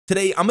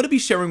Today I'm going to be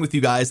sharing with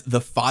you guys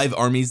the 5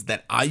 armies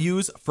that I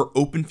use for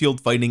open field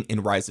fighting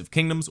in Rise of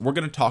Kingdoms. We're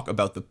going to talk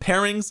about the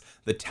pairings,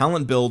 the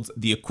talent builds,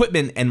 the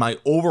equipment, and my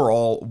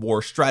overall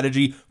war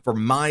strategy for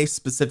my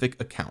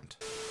specific account.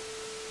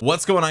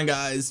 What's going on,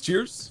 guys?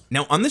 Cheers.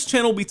 Now on this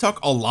channel we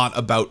talk a lot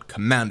about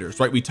commanders,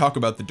 right? We talk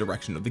about the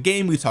direction of the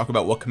game, we talk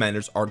about what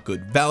commanders are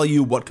good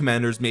value, what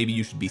commanders maybe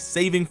you should be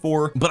saving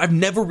for, but I've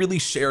never really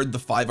shared the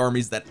 5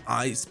 armies that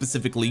I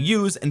specifically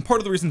use. And part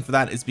of the reason for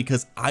that is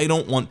because I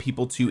don't want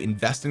people to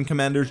invest in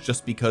commanders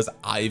just because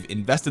I've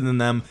invested in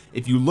them.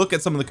 If you look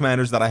at some of the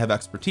commanders that I have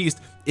expertise,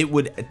 it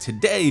would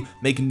today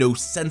make no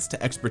sense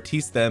to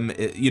expertise them.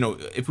 You know,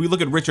 if we look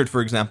at Richard,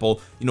 for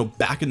example, you know,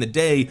 back in the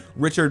day,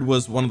 Richard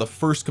was one of the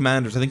first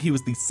commanders. I think he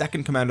was the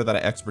second commander that I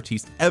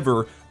expertised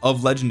ever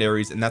of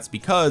legendaries, and that's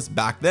because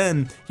back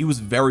then he was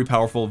very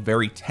powerful,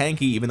 very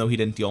tanky, even though he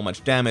didn't deal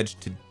much damage.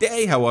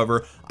 Today,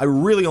 however, I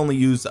really only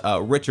use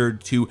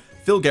Richard to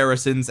fill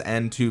garrisons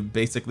and to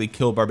basically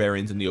kill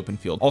barbarians in the open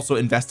field. Also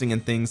investing in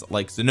things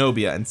like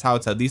Zenobia and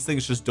Cao Cao, these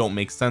things just don't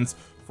make sense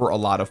for a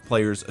lot of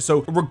players.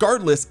 So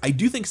regardless, I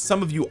do think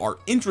some of you are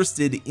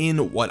interested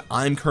in what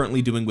I'm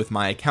currently doing with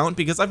my account,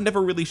 because I've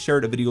never really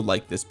shared a video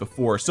like this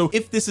before. So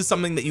if this is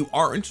something that you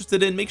are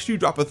interested in, make sure you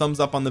drop a thumbs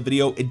up on the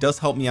video. It does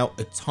help me out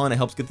a ton. It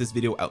helps get this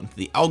video out into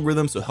the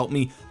algorithm, so help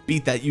me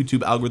beat that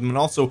YouTube algorithm. And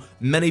also,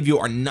 many of you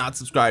are not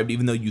subscribed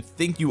even though you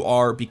think you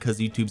are, because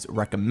YouTube's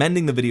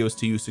recommending the videos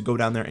to you. So go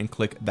down there and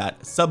click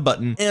that sub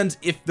button. And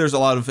if there's a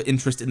lot of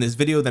interest in this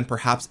video, then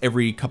perhaps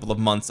every couple of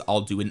months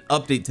I'll do an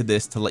update to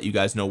this to let you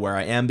guys know where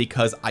I am,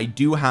 because I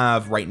do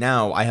have right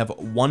now, I have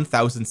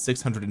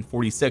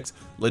 1,646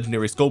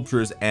 legendary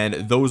sculptures, and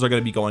those are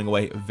going to be going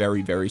away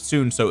very, very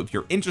soon. So if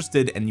you're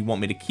interested and you want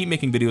me to keep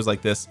making videos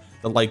like this,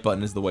 the like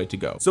button is the way to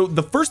go. So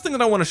the first thing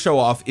that I want to show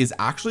off is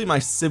actually my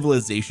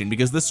civilization,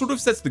 because this sort of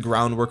sets the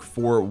groundwork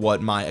for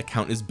what my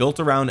account is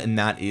built around, and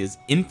that is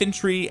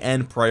infantry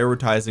and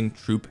prioritizing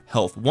troop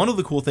health. One of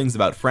the cool things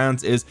about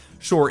France is,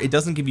 sure, it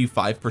doesn't give you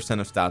 5%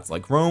 of stats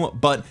like Rome,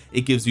 but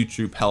it gives you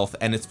troop health,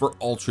 and it's for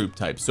all troop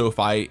types. So if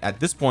I, at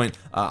this point,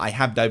 I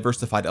have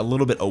diversified a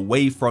little bit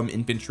away from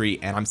infantry,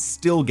 and I'm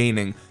still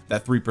gaining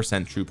that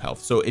 3% troop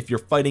health. So if you're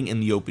fighting in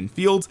the open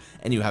fields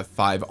and you have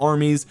 5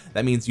 armies,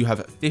 that means you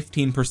have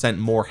 15%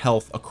 more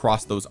health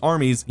across those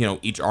armies, you know,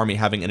 each army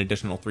having an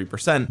additional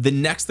 3%. The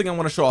next thing I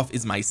want to show off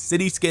is my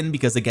city skin,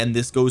 because again,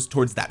 this goes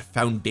towards that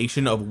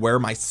foundation of where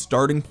my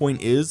starting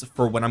point is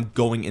for when I'm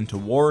going into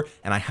war.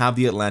 And I have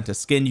the Atlanta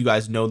skin. You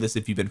guys know this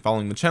if you've been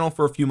following the channel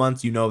for a few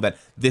months. You know that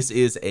this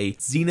is a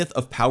Zenith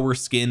of Power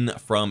skin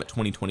from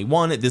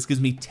 2021. This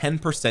gives me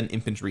 10%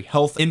 infantry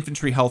health.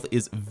 Infantry health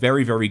is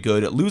very, very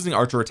good. Losing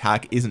archer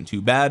attack isn't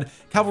too bad.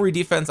 Cavalry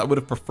defense, I would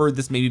have preferred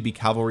this maybe be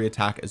cavalry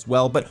attack as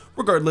well, but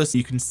regardless,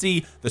 you can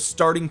see the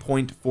starting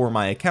point for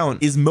my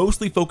account is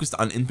mostly focused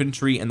on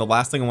infantry. And the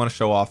last thing I want to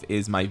show off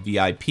is my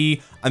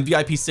VIP. I'm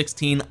VIP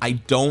 16. I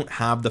don't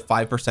have the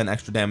 5%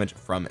 extra damage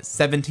from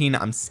 17.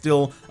 I'm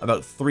still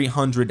about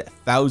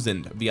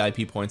 300,000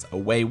 VIP points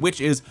away, which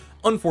is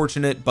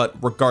unfortunate, but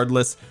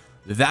regardless,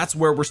 that's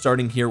where we're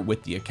starting here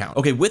with the account.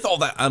 Okay, with all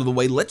that out of the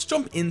way, let's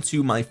jump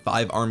into my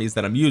 5 armies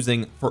that I'm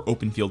using for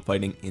open field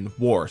fighting in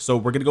war. So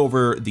we're gonna go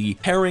over the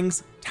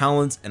pairings,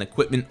 talents, and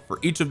equipment for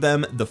each of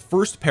them. The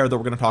first pair that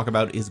we're going to talk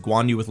about is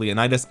Guan Yu with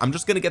Leonidas. I'm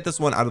just going to get this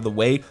one out of the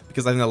way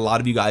because I think a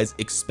lot of you guys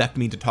expect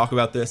me to talk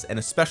about this, and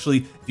especially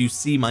if you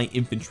see my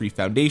infantry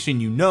foundation,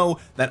 you know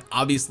that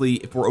obviously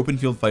if we're open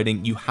field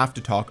fighting, you have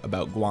to talk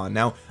about Guan.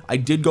 Now I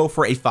did go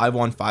for a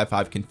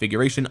 5-1-5-5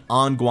 configuration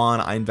on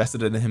Guan. I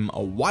invested in him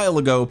a while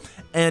ago,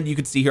 and you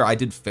can see here I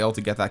did fail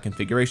to get that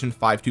configuration.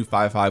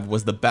 5-2-5-5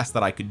 was the best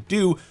that I could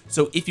do.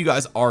 So if you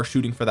guys are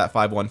shooting for that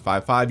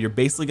 5-1-5-5, you're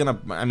basically gonna,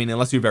 I mean,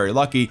 unless you're very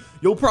lucky,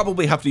 you'll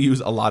probably have to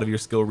use a lot of your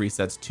skill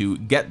resets to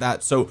get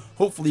that. So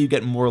hopefully you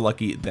get more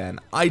lucky than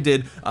I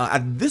did.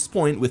 At this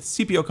point, with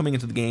CPO coming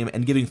into the game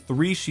and giving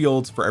 3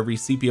 shields for every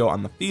CPO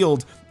on the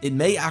field, it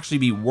may actually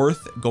be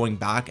worth going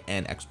back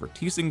and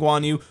expertising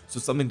Guan Yu, so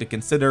something to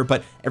consider.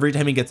 But every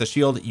time he gets a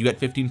shield, you get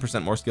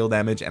 15% more skill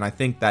damage, and I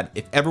think that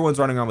if everyone's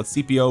running around with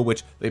CPO,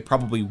 which they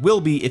probably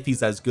will be if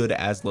he's as good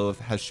as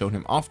Lilith has shown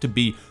him off to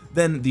be,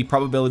 then the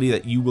probability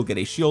that you will get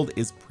a shield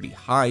is pretty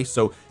high.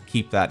 So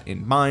keep that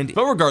in mind.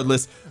 But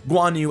regardless,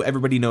 Guan Yu,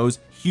 everybody knows,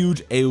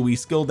 huge AoE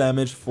skill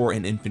damage for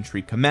an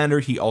infantry commander.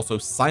 He also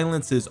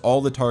silences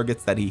all the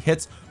targets that he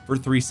hits for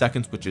 3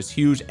 seconds, which is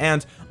huge.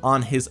 And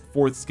on his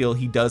 4th skill,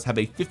 he does have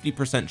a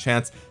 50%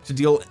 chance to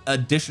deal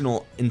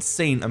additional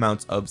insane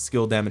amounts of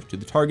skill damage to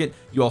the target.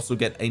 You also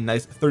get a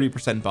nice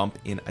 30% bump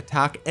in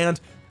attack and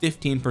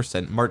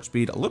 15% march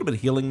speed, a little bit of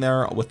healing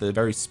there with a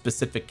very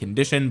specific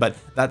condition, but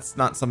that's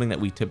not something that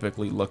we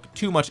typically look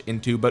too much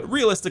into. But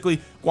realistically,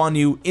 Guan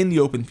Yu in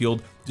the open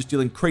field just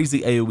dealing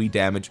crazy AoE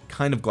damage,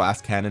 kind of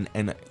glass cannon,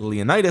 and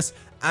Leonidas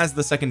as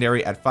the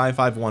secondary at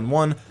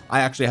 5511.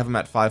 I actually have him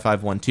at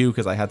 5512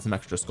 because I had some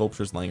extra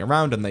sculptures laying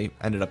around and they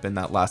ended up in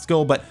that last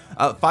skill. But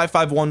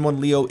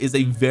 5511 Leo is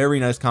a very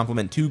nice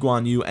complement to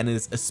Guan Yu, and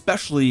is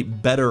especially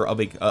better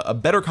of a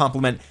better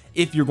complement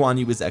if your Guan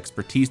Yu is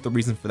expertise. The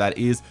reason for that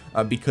is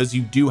because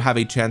you do have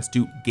a chance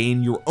to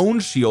gain your own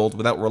shield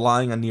without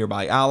relying on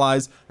nearby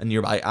allies, a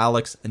nearby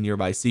Alex, a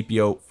nearby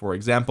CPO, for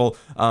example.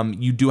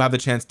 You do have a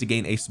chance to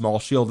gain a small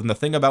shield, and the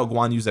thing about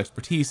Guan Yu's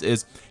expertise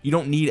is you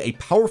don't need a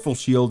powerful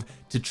shield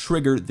to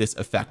trigger this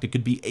effect. It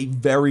could be a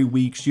very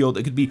weak shield,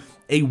 it could be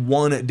a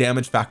 1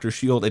 damage factor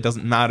shield, it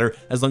doesn't matter.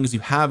 As long as you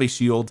have a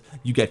shield,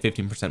 you get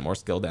 15% more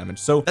skill damage.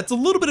 So that's a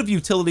little bit of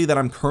utility that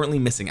I'm currently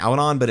missing out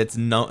on, but it's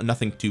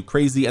nothing too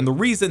crazy. And the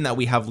reason that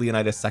we have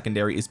Leonidas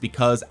secondary is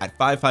because at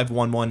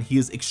 5511 he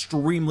is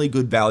extremely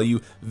good value,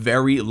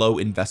 very low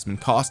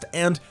investment cost,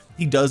 and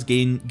he does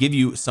give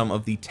you some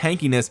of the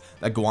tankiness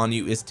that Guan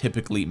Yu is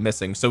typically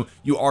missing. So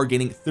you are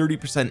gaining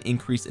 30%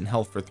 increase in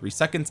health for 3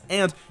 seconds,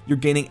 and you're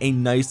gaining a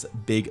nice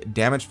big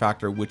damage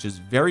factor, which is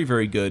very,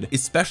 very good,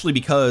 especially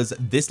because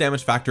this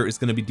damage factor is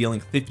going to be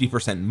dealing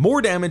 50%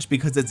 more damage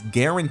because it's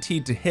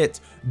guaranteed to hit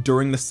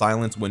during the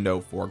silence window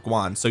for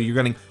Guan. So you're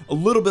getting a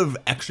little bit of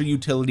extra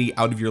utility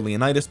out of your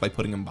Leonidas by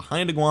putting him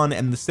behind a Guan,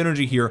 and the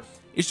synergy here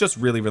it's just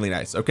really, really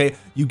nice. Okay,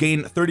 you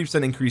gain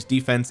 30% increased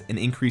defense, an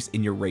increase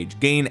in your rage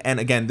gain, and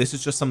again, this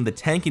is just some of the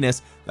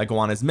tankiness that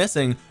Guan is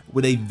missing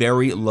with a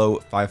very low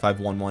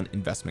 5511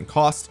 investment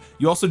cost.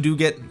 You also do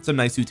get some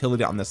nice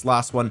utility on this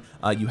last one.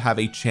 You have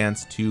a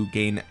chance to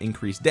gain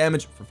increased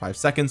damage for 5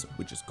 seconds,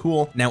 which is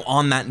cool. Now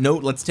on that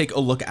note, let's take a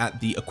look at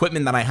the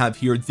equipment that I have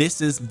here.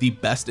 This is the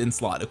best in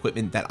slot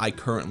equipment that I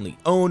currently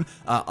own.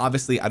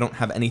 Obviously I don't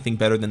have anything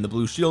better than the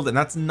blue shield, and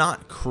that's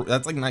not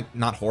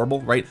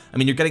horrible, right? I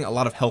mean, you're getting a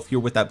lot of health here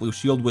with that blue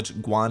shield, which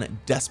Guan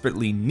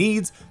desperately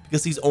needs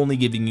because he's only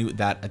giving you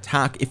that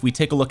attack. If we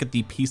take a look at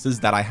the pieces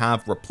that I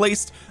have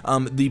replaced,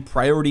 the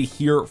priority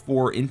here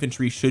for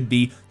infantry should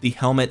be the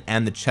helmet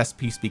and the chest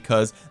piece,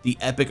 because the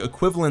epic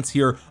equivalents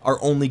here are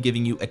only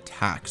giving you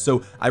attack.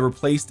 So I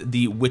replaced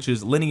the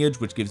witch's lineage,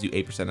 which gives you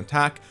 8%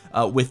 attack,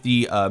 with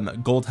the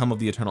gold helm of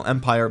the Eternal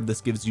Empire.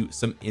 This gives you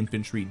some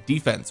infantry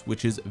defense,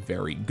 which is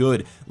very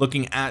good.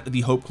 Looking at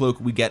the hope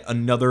cloak, we get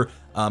another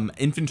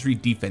infantry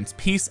defense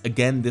piece.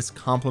 Again, this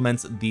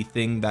complements the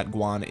thing that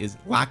Guan is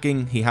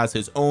lacking. He has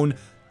his own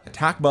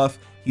attack buff,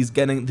 he's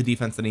getting the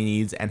defense that he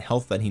needs and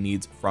health that he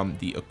needs from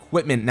the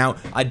equipment. Now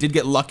I did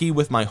get lucky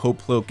with my hope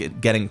cloak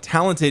getting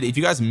talented. If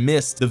you guys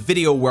missed the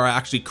video where I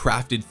actually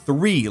crafted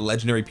 3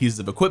 legendary pieces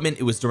of equipment,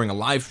 it was during a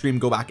live stream.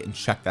 Go back and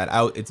check that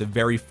out. It's a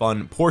very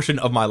fun portion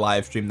of my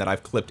live stream that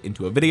I've clipped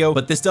into a video.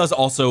 But this does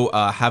also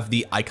have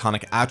the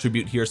iconic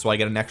attribute here, so I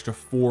get an extra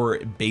 4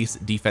 base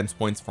defense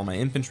points for my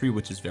infantry,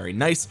 which is very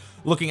nice.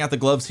 Looking at the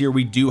gloves here,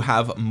 we do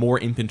have more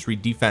infantry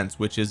defense,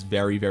 which is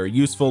very, very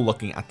useful.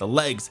 Looking at the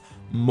legs,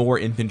 more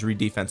infantry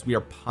defense. We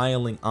are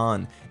piling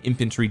on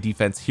infantry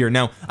defense here.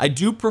 Now I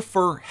do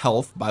prefer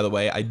health, by the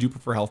way, I do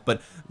prefer health,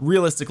 but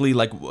realistically,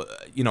 like,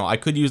 you know, I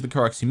could use the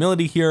Karak's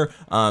humility here.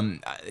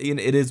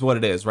 It is what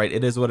it is, right?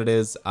 It is what it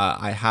is.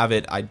 I have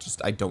it, I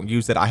don't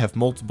use it. I have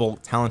multiple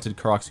talented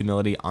Karak's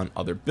humility on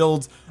other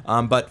builds,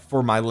 but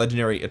for my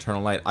legendary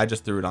Eternal Light, I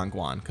just threw it on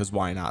Guan because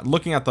why not?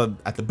 Looking at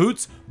the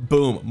boots,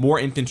 boom, more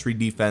infantry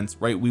defense,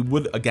 right? We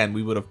would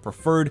have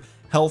preferred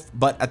health,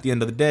 but at the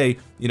end of the day,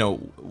 you know,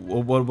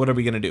 what are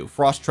we going to do?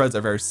 Frost treads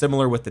are very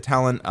similar with the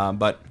talent,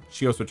 but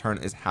Shio's return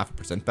is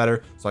 0.5%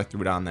 better, so I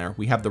threw it on there.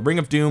 We have the Ring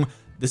of Doom.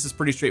 This is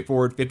pretty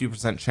straightforward,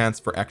 50% chance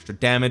for extra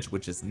damage,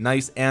 which is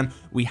nice. And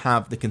we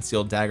have the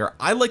concealed dagger.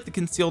 I like the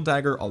concealed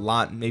dagger a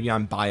lot. Maybe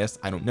I'm biased,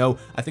 I don't know.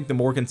 I think the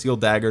more concealed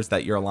daggers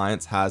that your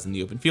alliance has in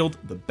the open field,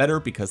 the better,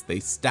 because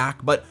they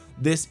stack. But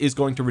this is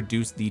going to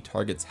reduce the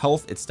target's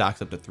health. It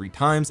stacks up to 3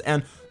 times,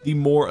 and the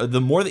more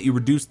that you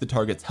reduce the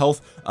target's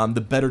health,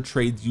 the better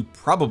trades you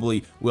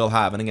probably will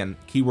have. And again,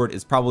 keyword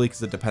is probably,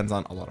 because it depends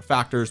on a lot of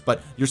factors,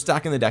 but you're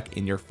stacking the deck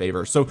in your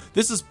favor. So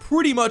this is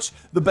pretty much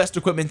the best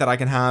equipment that I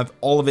can have.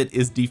 All of it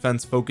is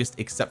defense focused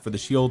except for the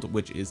shield,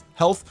 which is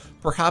health.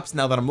 Perhaps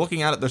now that I'm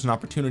looking at it, there's an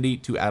opportunity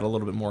to add a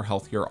little bit more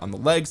health here on the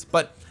legs,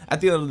 but at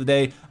the end of the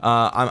day,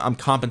 I'm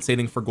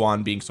compensating for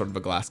Guan being sort of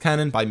a glass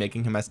cannon by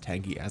making him as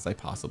tanky as I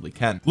possibly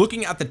can.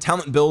 Looking at the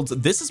talent builds,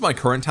 this is my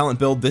current talent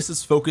build. This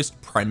is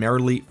focused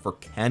primarily for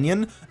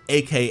Canyon,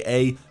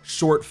 aka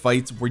short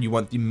fights where you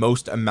want the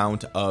most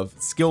amount of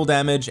skill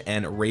damage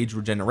and rage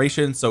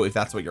regeneration. So if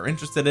that's what you're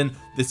interested in,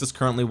 this is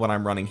currently what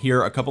I'm running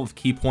here. A couple of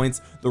key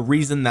points: the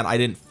reason that I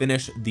didn't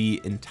finish the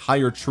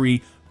entire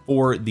tree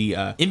for the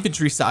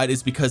infantry side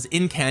is because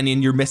in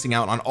Canyon you're missing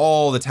out on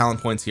all the talent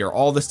points here.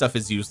 All this stuff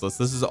is useless.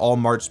 This is all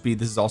march speed.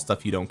 This is all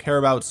stuff you don't care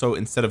about. So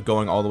instead of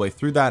going all the way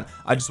through that,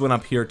 I just went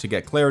up here to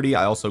get clarity.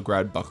 I also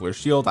grabbed Buckler's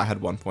shield. I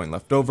had 1 point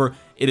left over,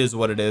 it is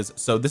what it is.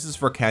 So this is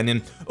for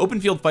Canyon. Open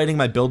field fighting,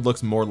 my build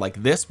looks more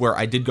like this, where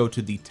I did go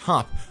to the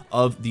top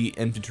of the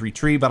infantry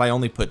tree, but I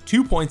only put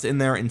 2 points in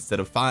there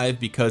instead of 5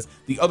 because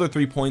the other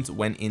 3 points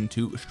went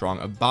into strong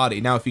of body.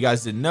 Now if you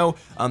guys didn't know,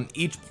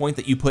 each point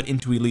that you put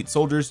into elite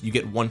soldiers, you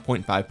get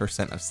 1.5%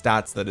 of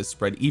stats that is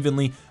spread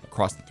evenly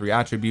across the 3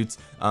 attributes.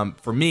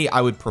 For me,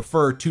 I would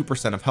prefer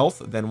 2% of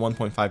health than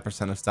 1.5%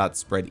 of stats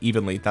spread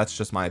evenly. That's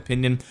just my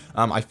opinion.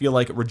 I feel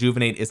like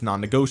rejuvenate is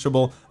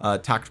non-negotiable,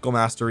 tactical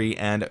mastery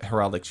and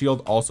heraldic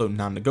shield also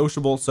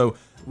non-negotiable. So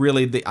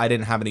really I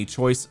didn't have any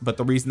choice, but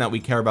the reason that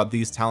we care about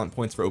these talent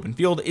points for open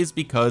field is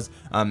because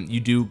you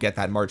do get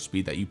that march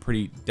speed that you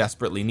pretty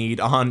desperately need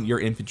on your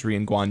infantry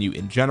and Guan Yu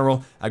in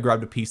general. I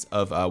grabbed a piece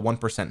of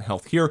 1%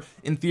 health here.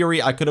 In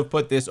theory, I could have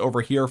put this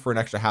over here for an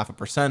extra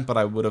 0.5%, but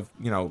I would have,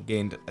 you know,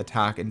 gained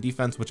attack and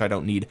defense, which I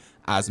don't need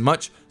as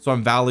much. So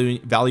I'm valuing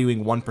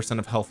 1%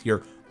 of health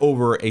here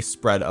over a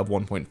spread of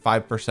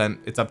 1.5%.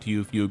 It's up to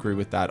you if you agree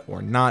with that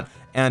or not.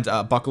 And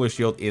buckler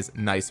shield is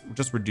nice,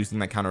 just reducing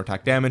that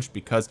counterattack damage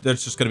because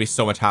there's just going to be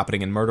so much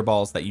happening in murder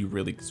balls that you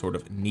really sort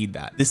of need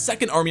that. The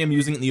second army I'm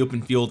using in the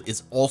open field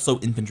is also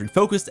infantry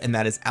focused, and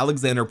that is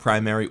Alexander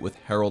primary with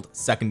Herald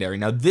secondary.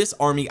 Now this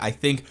army I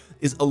think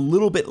is a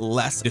little bit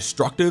less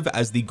destructive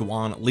as the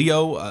Guan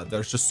Leo.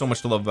 There's just so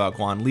much to love about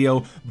Guan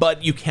Leo,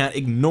 but you can't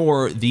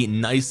ignore the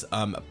nice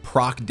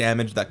proc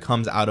damage that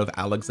comes out of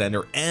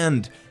Alexander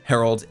and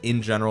Herald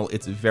in general.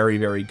 It's very,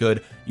 very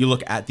good. You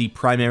look at the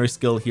primary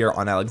skill here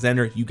on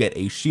Alexander, you get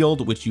a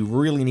shield, which you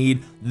really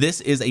need.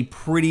 This is a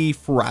pretty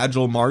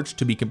fragile march,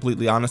 to be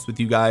completely honest with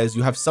you guys.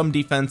 You have some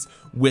defense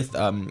with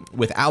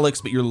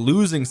Alex, but you're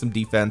losing some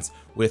defense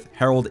with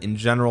Herald in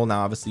general.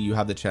 Now obviously you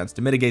have the chance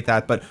to mitigate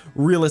that, but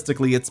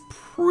realistically it's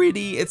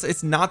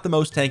not the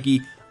most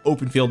tanky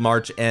open field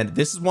march, and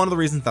this is one of the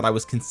reasons that I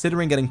was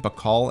considering getting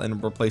Pakal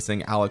and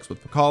replacing Alex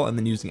with Pakal and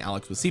then using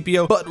Alex with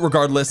CPO. But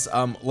regardless,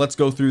 let's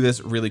go through this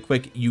really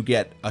quick. You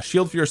get a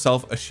shield for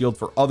yourself, a shield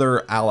for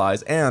other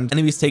allies, and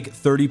enemies take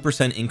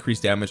 30%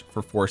 increased damage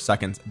for 4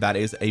 seconds. That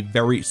is a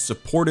very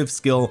supportive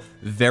skill,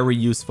 very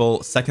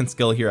useful. Second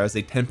skill here has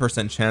a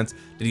 10% chance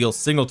to deal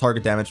single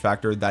target damage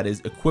factor that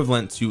is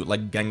equivalent to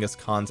like Genghis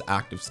Khan's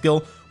active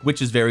skill,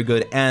 which is very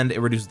good, and it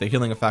reduces the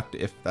healing effect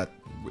if that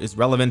is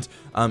relevant.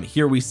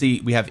 Here we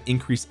have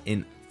increase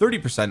in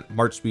 30%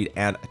 march speed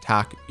and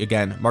attack.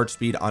 Again, march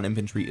speed on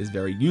infantry is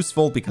very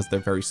useful because they're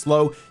very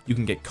slow. You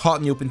can get caught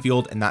in the open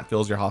field and that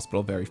fills your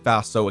hospital very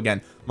fast. So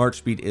again, march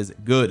speed is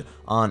good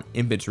on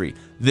infantry.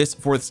 This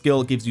fourth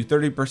skill gives you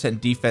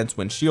 30% defense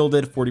when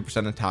shielded,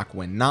 40% attack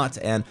when not,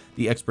 and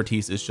the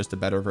expertise is just a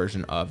better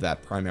version of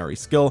that primary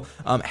skill.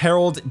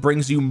 Herald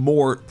brings you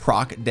more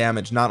proc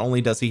damage. Not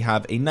only does he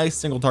have a nice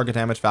single target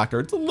damage factor,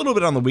 it's a little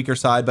bit on the weaker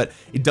side, but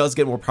it does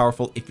get more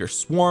powerful if you're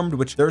swarmed,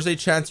 which there's a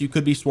chance you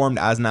could be swarmed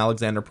as an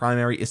Alexander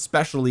primary,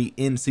 especially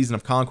in Season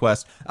of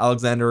Conquest.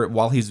 Alexander,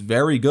 while he's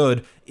very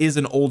good, is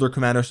an older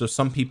commander, so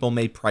some people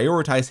may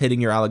prioritize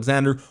hitting your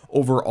Alexander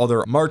over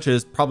other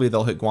marches. Probably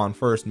they'll hit Guan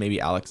first, maybe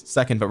Alex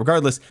second, but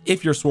regardless,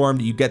 if you're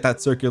swarmed, you get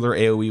that circular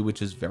AoE,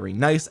 which is very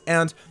nice,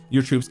 and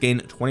your troops gain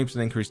 20%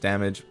 increased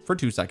damage for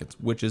 2 seconds,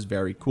 which is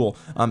very cool.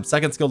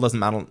 Second skill doesn't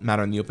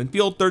matter in the open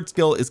field. Third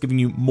skill is giving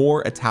you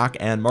more attack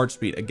and march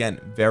speed. Again,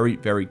 very,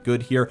 very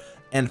good here.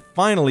 And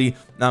finally,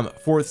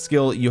 fourth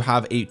skill, you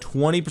have a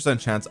 20%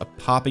 chance of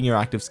popping your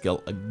active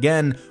skill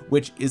again,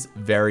 which is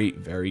very,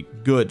 very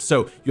good.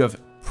 So you have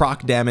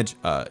proc damage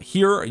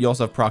here. You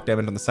also have proc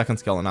damage on the second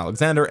skill on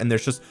Alexander, and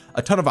there's just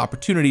a ton of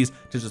opportunities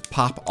to just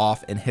pop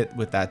off and hit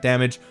with that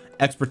damage.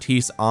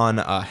 Expertise on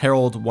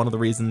Herald. One of the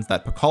reasons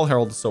that Pakal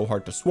Herald is so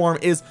hard to swarm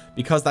is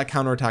because that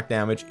counterattack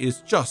damage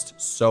is just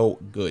so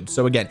good.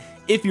 So again,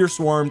 if you're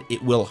swarmed,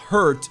 it will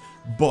hurt,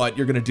 but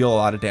you're going to deal a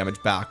lot of damage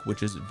back,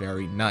 which is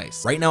very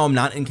nice. Right now I'm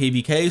not in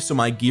KVK, so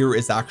my gear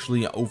is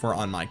actually over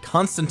on my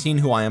Constantine,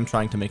 who I am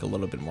trying to make a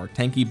little bit more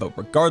tanky, but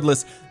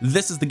regardless,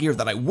 this is the gear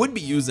that I would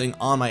be using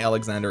on my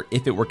Alexander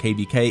if it were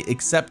KVK,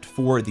 except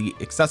for the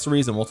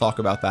accessories, and we'll talk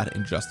about that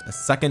in just a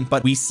second.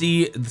 But we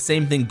see the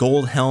same thing.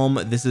 Gold helm,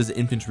 this is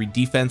infantry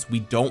defense. We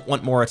don't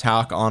want more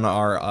attack on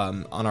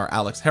our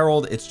Alex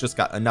Herald. It's just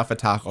got enough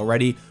attack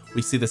already.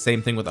 We see the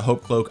same thing with the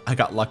Hope Cloak. I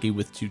got lucky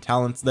with 2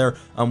 talents there.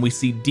 We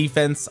see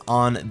defense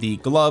on the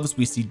gloves,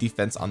 we see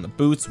defense on the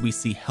boots, we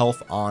see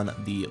health on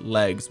the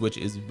legs, which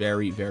is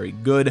very, very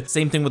good.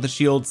 Same thing with the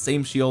shield,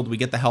 same shield, we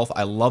get the health.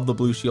 I love the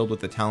blue shield with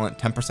the talent.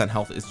 10%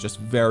 health is just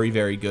very,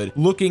 very good.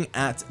 Looking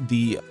at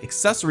the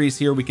accessories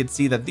here, we could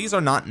see that these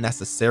are not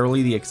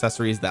necessarily the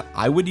accessories that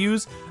I would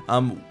use.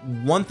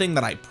 One thing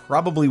that I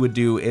probably would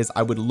do is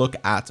I would look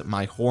at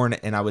my horn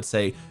and I would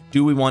say,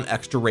 do we want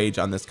extra rage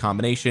on this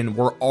combination?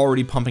 We're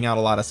already pumping out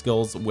a lot of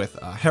skills with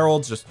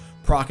heralds. Just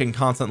proccing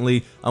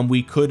constantly,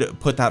 we could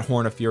put that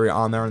Horn of Fury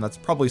on there, and that's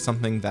probably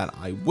something that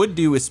I would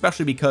do,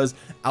 especially because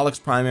Alex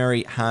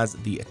primary has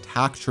the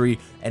attack tree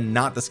and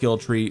not the skill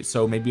tree,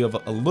 so maybe of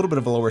a little bit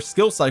of a lower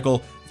skill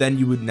cycle than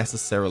you would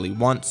necessarily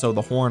want. So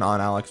the Horn on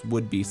Alex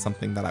would be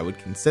something that I would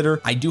consider.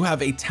 I do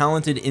have a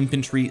talented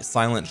infantry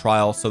silent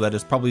trial, so that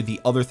is probably the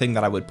other thing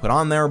that I would put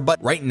on there,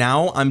 but right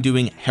now I'm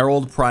doing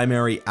Herald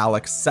primary,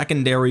 Alex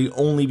secondary,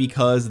 only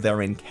because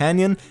they're in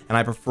Canyon and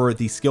I prefer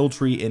the skill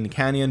tree in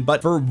Canyon.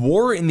 But for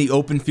war in the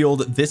open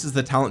field, this is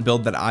the talent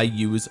build that I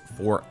use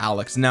for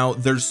Alex. Now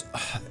there's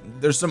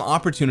some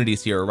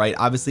opportunities here, right?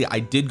 Obviously I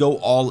did go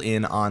all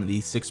in on the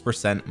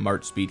 6%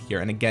 march speed here,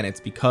 and again, it's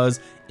because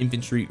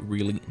infantry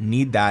really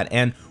need that,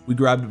 and we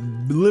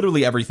grabbed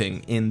literally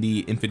everything in the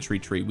infantry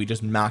tree. We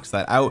just maxed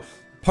that out.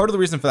 Part of the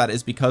reason for that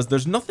is because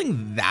there's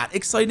nothing that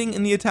exciting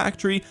in the attack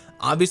tree.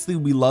 Obviously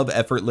we love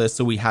effortless,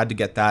 so we had to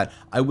get that.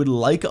 I would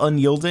like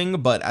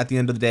unyielding, but at the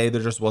end of the day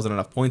there just wasn't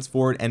enough points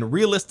for it, and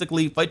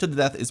realistically fight to the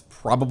death is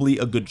probably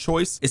a good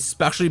choice,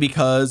 especially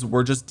because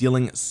we're just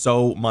dealing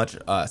so much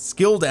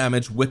skill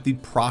damage with the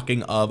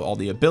proccing of all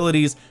the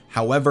abilities.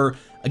 However,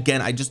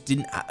 again, I just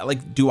didn't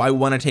like, do I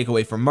want to take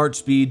away from march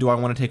speed? Do I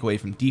want to take away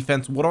from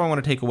defense? What do I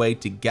want to take away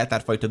to get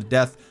that fight to the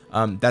death?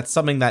 That's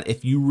something that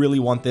if you really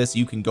want this,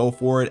 you can go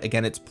for it.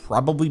 Again, it's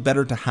probably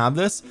better to have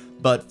this,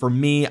 but for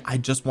me, I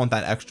just want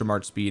that extra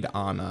march speed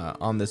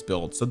on this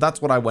build, so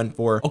that's what I went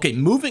for. Okay,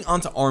 moving on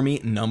to army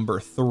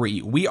number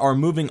 3, we are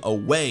moving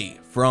away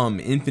from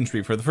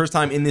infantry for the first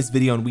time in this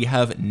video, and we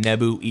have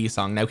Nebu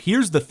Isong. Now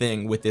here's the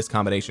thing with this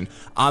combination,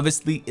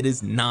 obviously it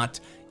is not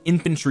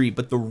infantry,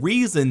 but the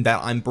reason that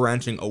I'm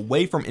branching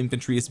away from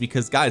infantry is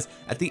because, guys,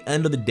 at the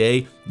end of the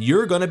day,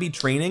 you're going to be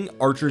training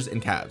archers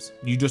and cavs.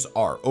 You just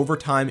are. Over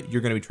time,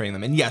 you're going to be training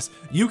them, and yes,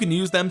 you can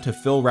use them to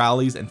fill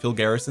rallies and fill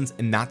garrisons,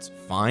 and that's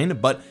fine,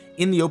 but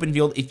in the open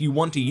field, if you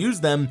want to use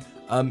them,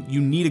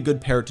 you need a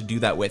good pair to do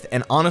that with.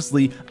 And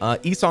honestly,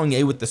 Isong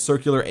Ye with the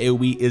circular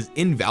AoE is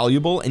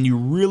invaluable, and you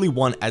really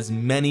want as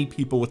many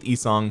people with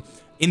Isong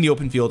in the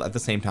open field at the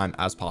same time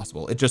as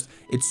possible.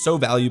 It's so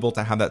valuable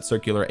to have that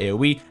circular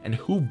AoE, and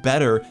who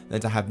better than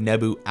to have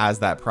Nebu as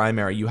that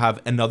primary? You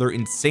have another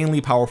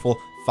insanely powerful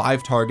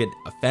 5 target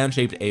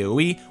fan-shaped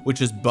AoE,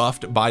 which is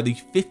buffed by the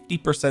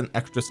 50%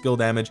 extra skill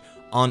damage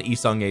on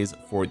Isong Ye's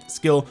 4th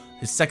skill.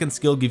 His 2nd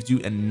skill gives you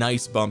a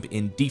nice bump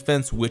in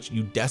defense, which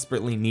you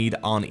desperately need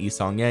on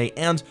Isong Ye,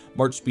 and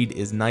march speed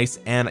is nice,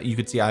 and you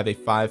can see I have a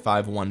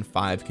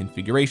 5-5-1-5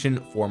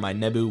 configuration for my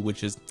Nebu,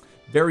 which is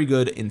very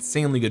good,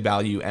 insanely good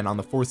value. And on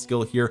the 4th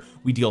skill here,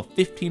 we deal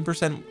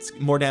 15%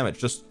 more damage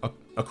just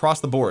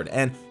across the board,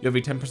 and you have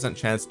a 10%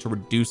 chance to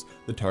reduce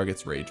the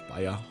target's rage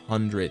by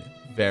 100.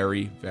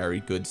 Very, very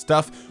good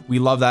stuff. We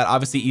love that.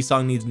 Obviously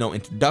Isong needs no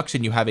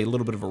introduction. You have a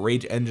little bit of a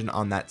rage engine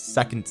on that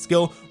 2nd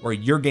skill where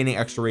you're gaining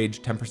extra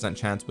rage, 10%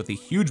 chance with a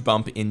huge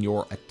bump in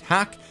your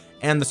attack,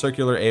 and the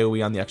circular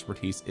AoE on the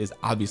expertise is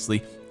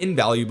obviously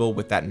invaluable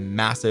with that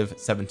massive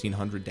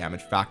 1700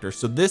 damage factor.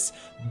 So this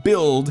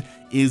build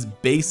is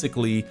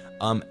basically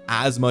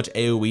as much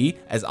AoE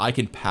as I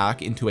can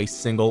pack into a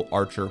single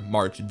archer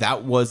march.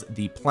 That was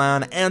the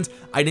plan, and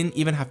I didn't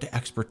even have to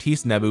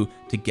expertise Nebu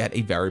to get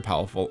a very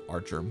powerful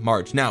archer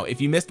march. Now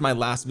if you missed my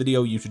last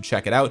video, you should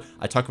check it out.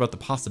 I talk about the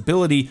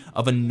possibility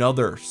of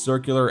another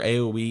circular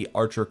AoE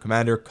archer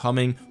commander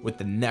coming with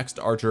the next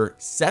archer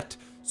set,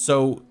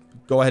 so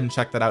go ahead and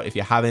check that out if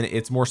you haven't.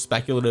 It's more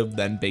speculative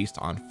than based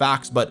on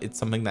facts, but it's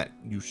something that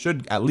you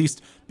should at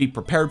least be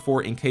prepared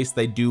for in case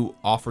they do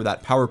offer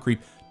that power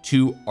creep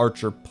to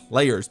archer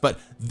players. But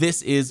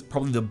this is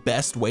probably the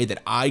best way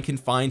that I can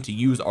find to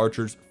use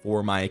archers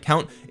for my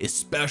account,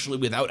 especially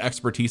without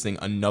expertising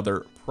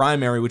another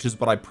primary, which is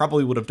what I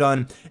probably would have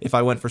done if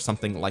I went for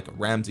something like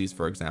Ramses,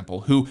 for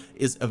example, who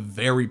is a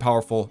very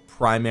powerful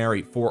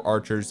primary for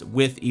archers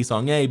with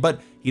Isong Ye,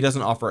 but he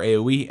doesn't offer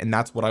AoE, and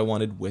that's what I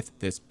wanted with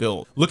this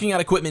build. Looking at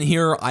equipment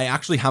here, I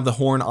actually have the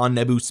horn on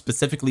Nebu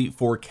specifically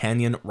for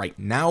Canyon right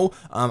now.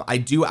 I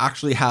do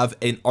actually have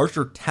an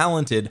archer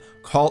talented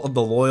Call of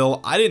the Loyal.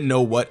 I didn't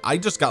know what, I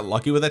just got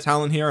lucky with a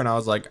talent here, and I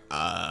was like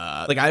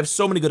I have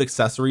so many good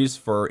accessories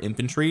for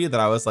infantry that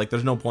I was like,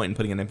 there's no point in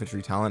putting an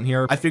infantry talent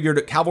here. I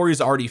figured cavalry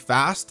is already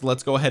fast,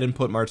 let's go ahead and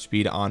put march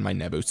speed on my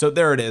Nebu. So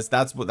there it is.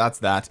 That's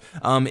that.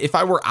 If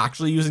I were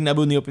actually using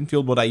Nebu in the open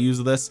field, would I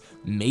use this?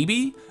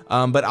 Maybe,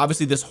 but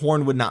obviously this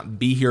horn would not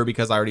be here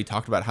because I already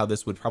talked about how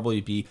this would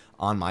probably be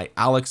on my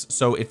Alex.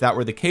 So if that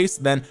were the case,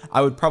 then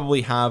I would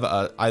probably have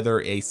either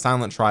a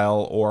silent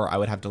trial, or I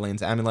would have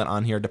Delane's amulet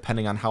on here,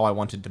 depending on how I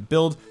wanted to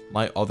build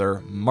my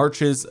other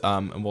marches,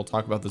 and we'll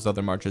talk about those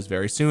other marches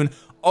very soon.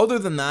 Other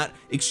than that,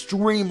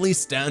 extremely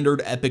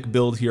standard epic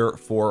build here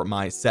for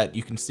my set.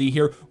 You can see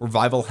here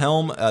Revival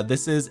Helm.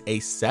 This is a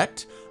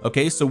set.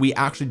 Okay, so we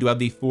actually do have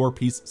the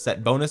 4-piece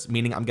set bonus,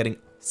 meaning I'm getting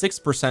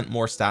 6%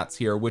 more stats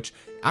here, which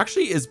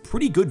actually is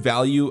pretty good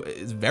value,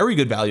 is very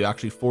good value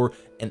actually for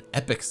an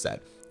epic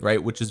set.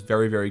 right, which is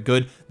very, very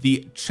good.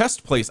 The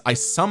chest place, I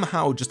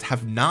somehow just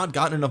have not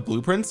gotten enough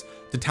blueprints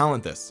to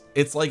talent this.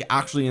 It's like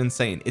actually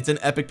insane. It's an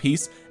epic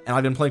piece, and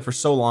I've been playing for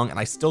so long and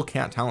I still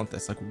can't talent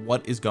this. Like,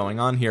 what is going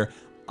on here?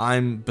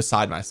 I'm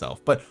beside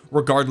myself. But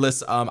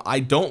regardless,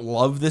 I don't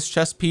love this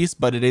chest piece,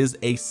 but it is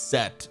a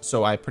set,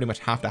 so I pretty much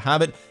have to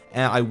have it,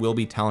 and I will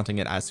be talenting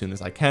it as soon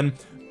as I can.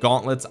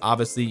 Gauntlets,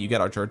 obviously you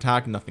get archer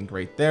attack, nothing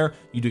great there.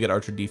 You do get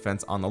archer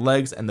defense on the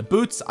legs. And the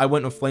boots, I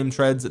went with flame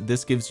treads.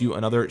 This gives you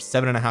another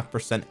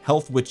 7.5%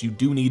 health, which you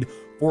do need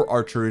for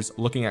archers.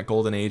 Looking at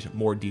golden age,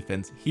 more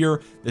defense here.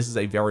 This is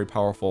a very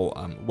powerful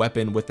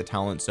weapon with the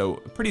talent, so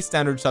pretty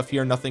standard stuff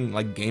here, nothing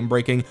like game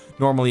breaking.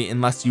 Normally,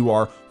 unless you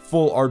are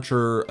full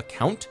archer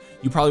account,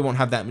 you probably won't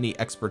have that many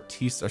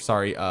expertise, or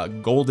sorry,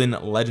 golden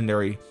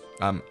legendary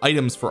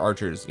items for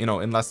archers, you know,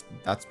 unless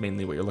that's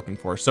mainly what you're looking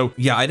for. So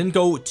yeah, I didn't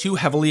go too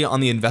heavily on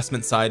the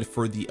investment side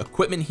for the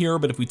equipment here,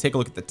 but if we take a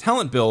look at the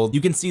talent build, you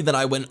can see that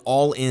I went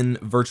all in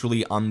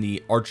virtually on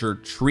the archer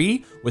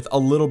tree with a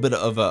little bit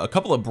of a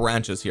couple of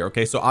branches here.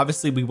 Okay, so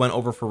obviously we went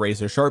over for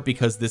razor sharp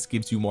because this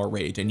gives you more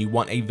rage, and you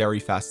want a very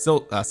fast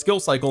skill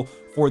cycle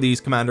for these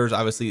commanders.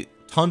 Obviously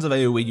tons of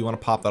AoE, you want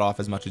to pop that off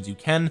as much as you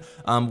can.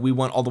 We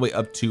went all the way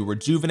up to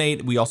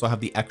rejuvenate. We also have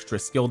the extra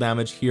skill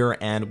damage here,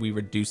 and we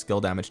reduce skill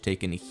damage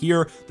taken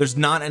here. There's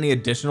not any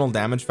additional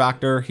damage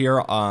factor here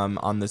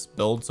on this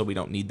build, so we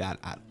don't need that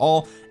at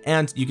all.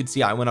 And you can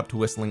see I went up to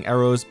whistling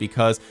arrows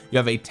because you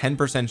have a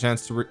 10%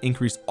 chance to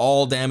increase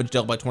all damage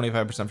dealt by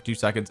 25% for 2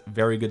 seconds.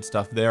 Very good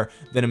stuff there.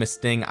 Venomous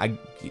sting,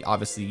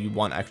 obviously you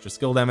want extra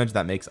skill damage,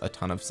 that makes a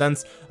ton of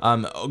sense.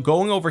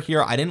 Going over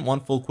here, I didn't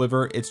want full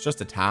quiver, it's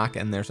just attack,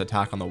 and there's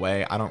attack on the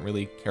way. I don't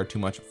really care too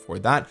much for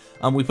that.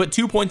 We put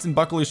 2 points in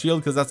buckler shield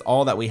because that's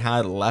all that we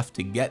had left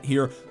to get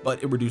here,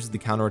 but it reduces the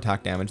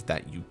counterattack damage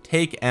that you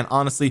take. And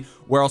honestly,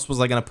 where else was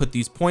I going to put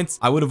these points?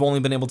 I would have only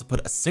been able to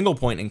put a single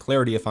point in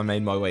clarity if I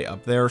made my way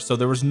up there, so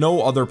there was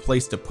no other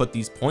place to put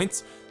these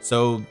points,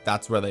 so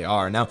that's where they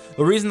are. Now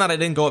the reason that I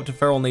didn't go up to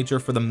feral nature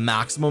for the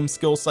maximum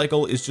skill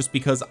cycle is just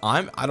because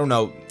I don't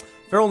know,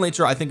 feral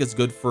nature I think is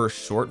good for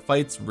short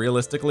fights.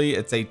 Realistically,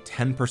 it's a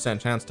 10%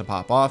 chance to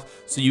pop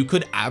off, so you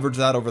could average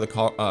that over the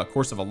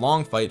course of a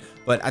long fight,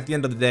 but at the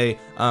end of the day,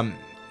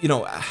 you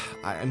know,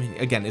 I mean,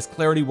 again, is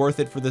clarity worth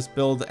it for this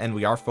build? And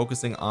we are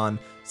focusing on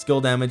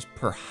skill damage,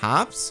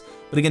 perhaps,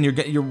 but again,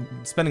 you're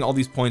spending all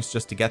these points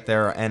just to get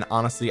there, and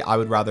honestly I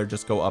would rather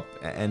just go up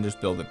and just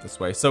build it this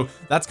way. So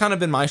that's kind of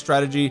been my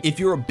strategy. If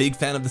you're a big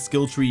fan of the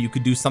skill tree, you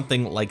could do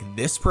something like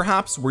this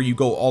perhaps, where you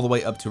go all the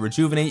way up to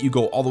rejuvenate, you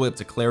go all the way up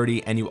to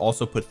clarity, and you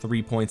also put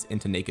 3 points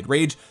into naked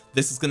rage.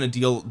 This is going to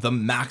deal the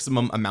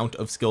maximum amount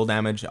of skill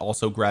damage,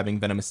 also grabbing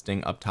venomous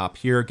sting up top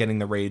here, getting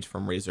the rage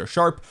from razor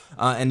sharp,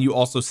 and you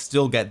also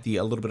still get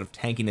a little bit of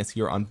tankiness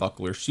here on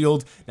buckler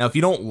shield. Now if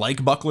you don't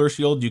like buckler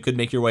shield, you could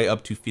make your way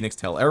up to phoenix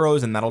tail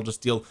arrows, and that'll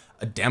just deal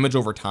a damage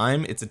over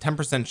time. It's a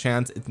 10%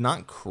 chance. It's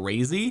not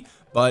crazy,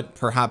 but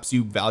perhaps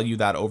you value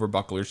that over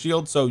buckler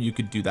shield, so you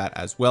could do that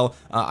as well.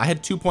 I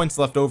had 2 points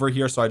left over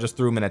here, so I just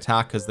threw them in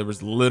attack because there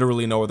was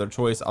literally no other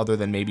choice other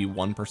than maybe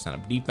 1%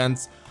 of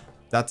defense.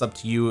 That's up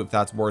to you if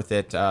that's worth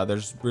it.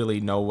 There's really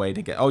no way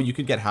to get, oh, you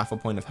could get half a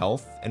point of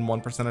health and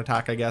 1%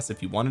 attack, I guess,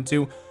 if you wanted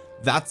to.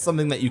 That's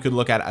something that you could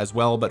look at as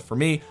well, but for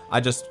me, I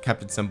just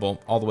kept it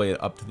simple all the way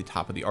up to the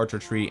top of the archer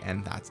tree,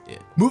 and that's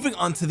it. Moving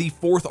on to the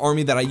fourth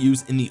army that I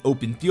use in the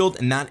open field,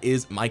 and that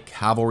is my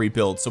cavalry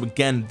build. So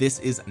again, this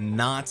is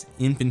not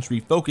infantry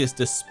focused,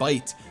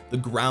 despite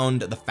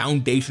the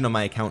foundation of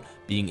my account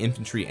being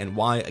infantry. And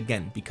why?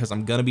 Again, because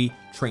I'm gonna be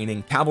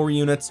training cavalry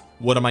units.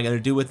 What am I going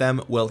to do with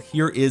them? Well,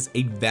 here is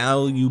a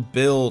value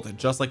build,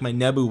 just like my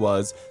Nebu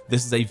was.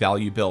 This is a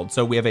value build.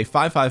 So we have a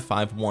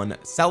 5551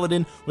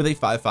 Saladin with a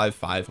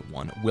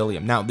 5551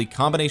 William. Now the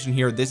combination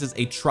here, this is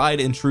a tried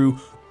and true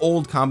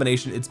old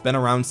combination. It's been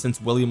around since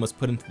William was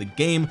put into the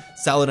game.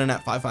 Saladin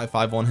at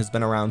 5551 has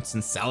been around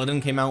since Saladin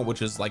came out,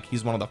 which is like,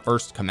 he's one of the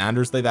first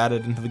commanders they've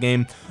added into the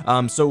game.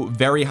 So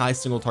very high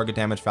single target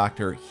damage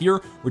factor here,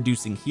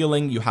 reducing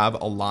healing. You have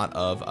a lot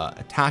of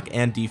attack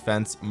and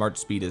defense. March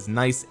speed is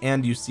nice,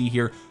 and you see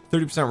here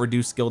 30%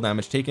 reduced skill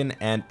damage taken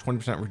and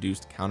 20%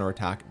 reduced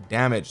counterattack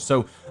damage.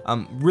 So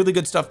really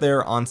good stuff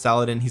there on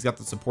Saladin. He's got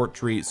the support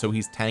tree, so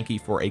he's tanky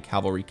for a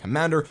cavalry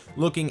commander.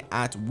 Looking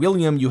at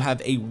William, you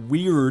have a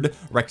weird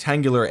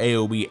rectangular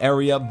AoE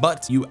area,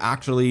 but you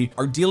actually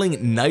are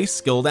dealing nice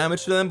skill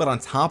damage to them. But on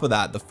top of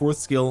that, the fourth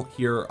skill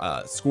here,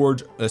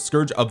 Scourge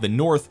of the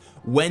North,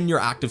 when your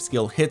active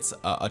skill hits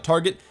a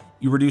target,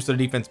 you reduce their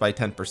defense by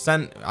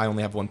 10%. I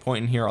only have 1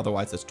 point in here,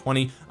 otherwise it's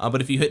 20.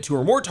 But if you hit 2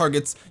 or more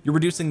targets, you're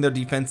reducing their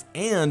defense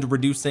and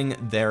reducing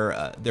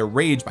their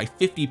rage by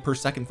 50 per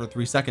second for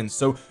 3 seconds.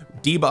 So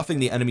debuffing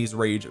the enemy's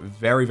rage,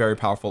 very, very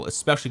powerful,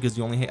 especially because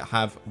you only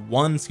have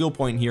 1 skill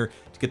point here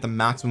to get the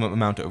maximum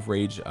amount of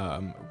rage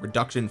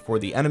reduction for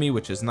the enemy,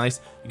 which is nice.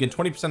 You get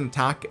 20%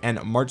 attack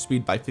and march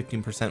speed by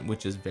 15%,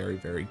 which is very,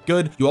 very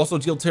good. You also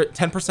deal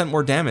 10%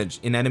 more damage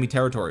in enemy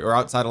territory or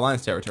outside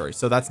alliance territory,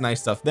 so that's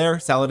nice stuff there.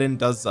 Saladin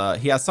does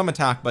he has some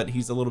attack, but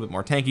he's a little bit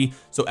more tanky,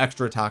 so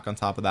extra attack on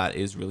top of that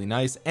is really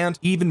nice, and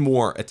even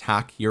more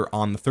attack here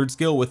on the third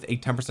skill with a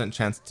 10%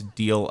 chance to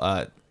deal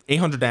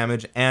 800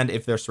 damage, and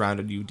if they're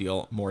surrounded you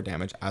deal more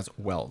damage as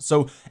well.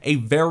 So a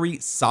very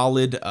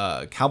solid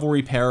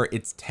cavalry pair.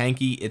 It's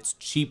tanky, it's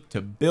cheap to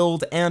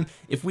build, and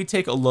if we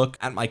take a look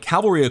at my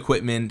cavalry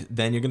equipment,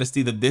 then you're going to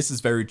see that this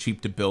is very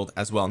cheap to build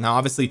as well. Now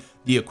obviously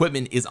the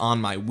equipment is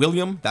on my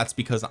William. That's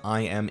because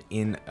I am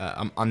in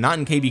I'm not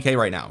in KVK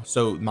right now,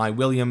 so my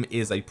William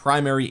is a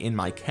primary in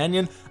my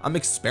Canyon. I'm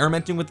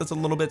experimenting with this a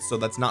little bit, so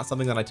that's not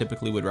something that I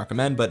typically would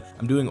recommend, but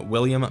I'm doing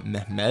William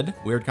Mehmed,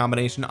 weird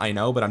combination, I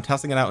know, but I'm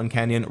testing it out in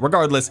Canyon.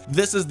 Regardless,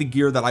 this is the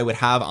gear that I would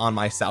have on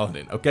my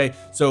Saladin. Okay,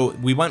 so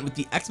we went with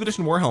the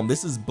Expedition Warhelm.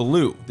 This is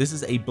blue. This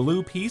is a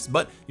blue piece,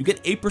 but you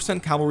get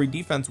 8% cavalry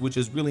defense, which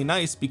is really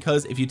nice,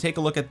 because if you take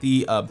a look at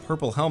the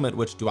purple helmet,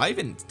 which do I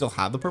even still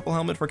have the purple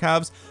helmet for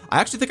calves?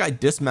 I actually think I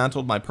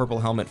dismantled my purple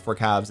helmet for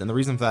calves, and the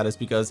reason for that is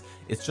because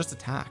it's just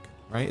attack,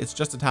 right? It's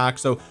just attack,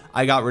 so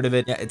I got rid of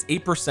it. Yeah, it's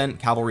 8%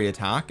 cavalry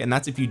attack, and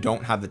that's if you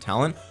don't have the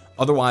talent.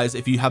 Otherwise,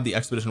 if you have the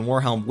Expedition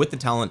Warhelm with the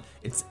talent,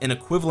 it's an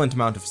equivalent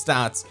amount of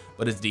stats,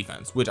 but it's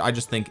defense, which I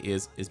just think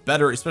is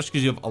better, especially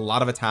because you have a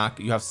lot of attack.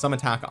 You have some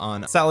attack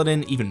on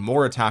Saladin, even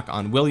more attack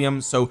on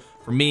William. So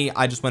for me,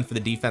 I just went for the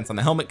defense on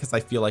the helmet because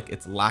I feel like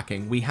it's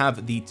lacking. We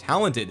have the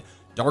talented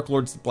Dark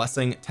Lord's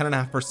Blessing,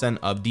 10.5%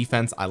 of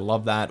defense. I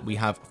love that. We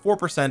have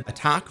 4%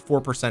 attack,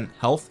 4%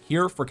 health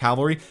here for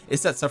cavalry.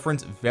 Iset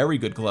Sufferance, very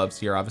good gloves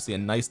here, obviously a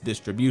nice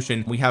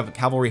distribution. We have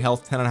cavalry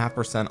health,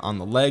 10.5% on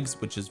the legs,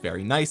 which is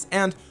very nice,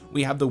 and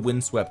we have the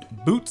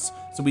windswept boots,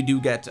 so we do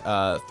get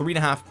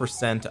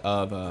 3.5%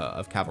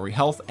 of cavalry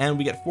health, and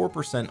we get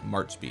 4%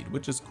 march speed,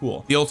 which is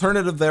cool. The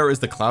alternative there is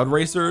the Cloud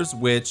Racers,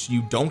 which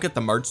you don't get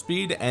the march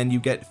speed, and you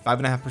get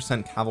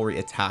 5.5% cavalry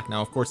attack.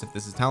 Now of course, if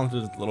this is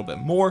talented, it's a little bit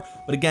more,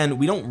 but again,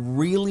 we don't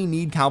really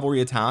need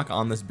cavalry attack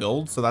on this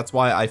build, so that's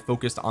why I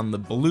focused on the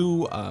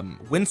blue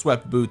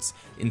windswept boots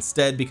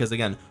instead, because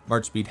again,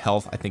 march speed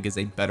health I think is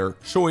a better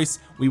choice.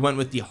 We went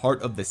with the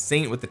Heart of the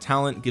Saint with the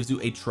talent, gives you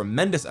a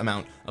tremendous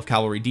amount of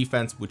cavalry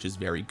defense, which is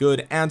very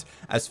good. And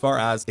as far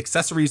as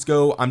accessories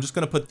go, I'm just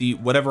going to put the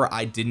whatever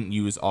I didn't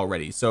use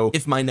already. So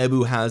if my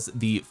Nebu has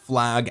the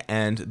flag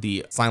and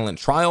the silent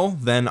trial,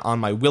 then on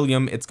my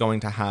William it's going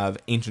to have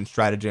ancient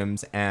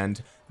stratagems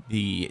and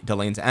the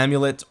Delane's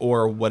amulet,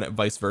 or what,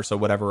 vice versa,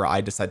 whatever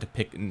I decide to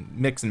pick and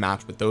mix and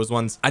match with those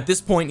ones. At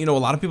this point, you know, a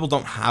lot of people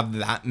don't have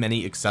that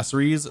many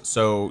accessories,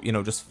 so you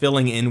know, just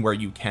filling in where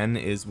you can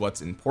is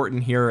what's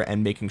important here,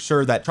 and making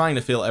sure that trying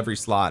to fill every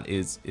slot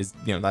is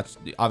you know, that's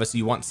obviously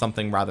you want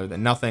something rather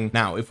than nothing.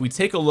 Now if we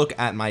take a look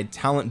at my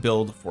talent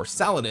build for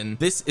Saladin,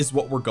 this is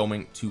what we're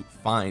going to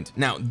find.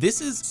 Now this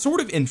is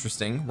sort of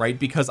interesting, right?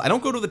 Because I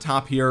don't go to the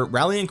top here.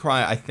 Rallying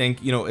Cry, I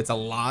think, you know, it's a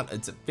lot,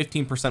 it's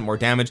 15% more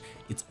damage.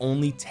 It's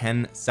only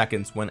 10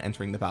 seconds when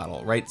entering the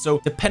battle, right? So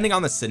depending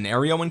on the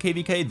scenario in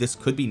KVK, this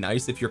could be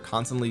nice. If you're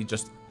constantly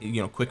just,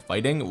 you know, quick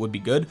fighting, it would be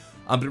good,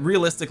 but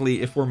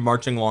realistically, if we're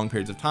marching long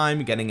periods of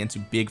time, getting into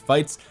big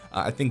fights,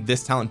 I think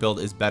this talent build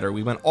is better.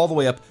 We went all the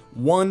way up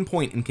 1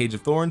 point in Cage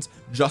of Thorns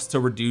just to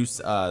reduce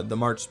the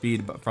march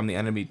speed from the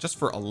enemy just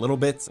for a little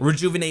bit.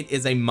 Rejuvenate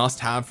is a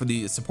must-have for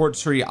the support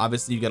tree.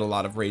 Obviously you get a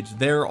lot of rage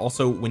there.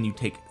 Also, when you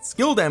take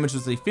skill damage,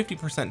 there's a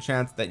 50%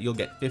 chance that you'll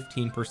get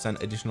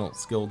 15% additional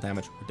skill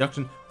damage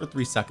reduction for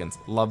 3 seconds.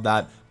 Love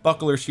that.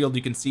 Buckler Shield,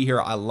 you can see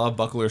here, I love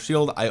Buckler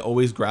Shield. I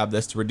always grab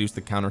this to reduce the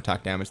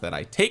counterattack damage that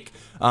I take.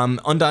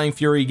 Undying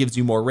Fury gives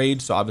you more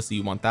rage, so obviously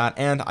you want that,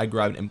 and I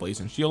grabbed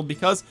Emblazoned Shield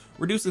because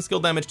reducing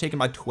skill damage taken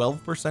by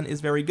 12% is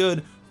very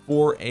good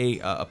for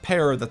a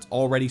pair that's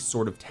already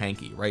sort of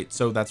tanky, right?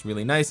 So that's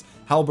really nice.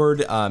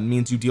 Halberd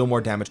means you deal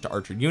more damage to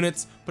archer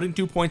units. Putting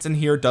 2 points in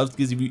here does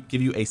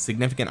give you a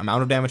significant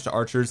amount of damage to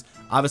archers.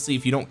 Obviously,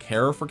 if you don't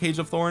care for Cage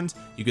of Thorns,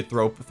 you could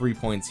throw 3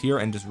 points here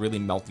and just really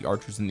melt the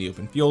archers in the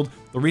open field.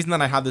 The reason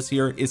that I have this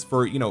here is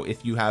for, you know,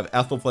 if you have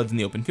Ethelfleds in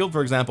the open field,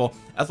 for example,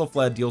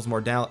 Ethelfled deals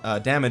more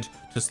damage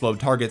to slowed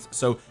targets,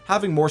 so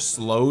having more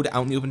slowed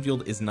out in the open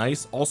field is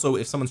nice. Also,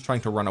 if someone's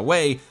trying to run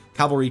away,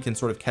 cavalry can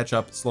sort of catch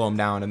up, slow them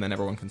down, and then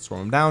everyone can slow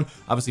them down.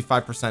 Obviously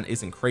 5%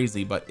 isn't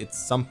crazy, but it's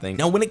something.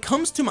 Now when it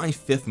comes to my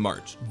 5th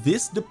march,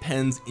 this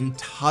depends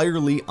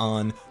entirely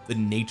on the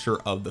nature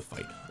of the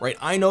fight, right?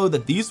 I know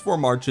that these 4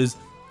 marches,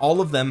 all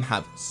of them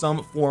have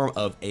some form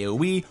of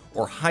AoE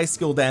or high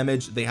skill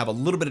damage. They have a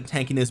little bit of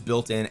tankiness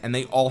built in, and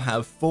they all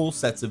have full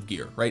sets of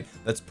gear, right?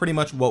 That's pretty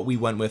much what we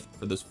went with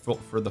for this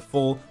for the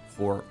full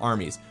 4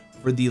 armies.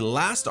 For the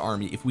last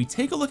army, if we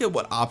take a look at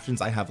what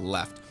options I have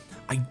left,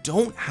 I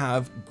don't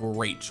have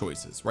great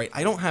choices, right?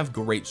 I don't have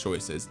great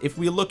choices. If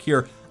we look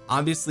here,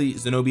 obviously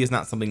Zenobia is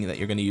not something that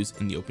you're going to use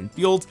in the open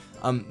field.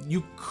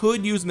 You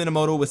could use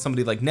Minamoto with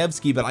somebody like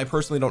Nevsky, but I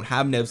personally don't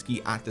have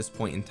Nevsky at this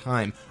point in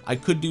time. I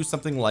could do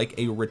something like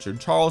a Richard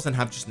Charles and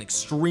have just an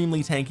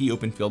extremely tanky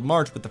open field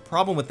march, but the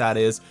problem with that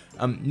is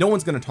no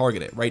one's going to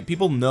target it, right?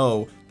 People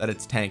know that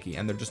it's tanky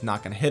and they're just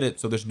not going to hit it,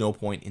 so there's no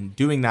point in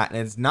doing that, and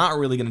it's not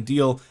really going to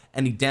deal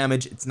any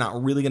damage. It's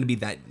not really going to be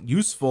that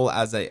useful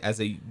as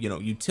a you know,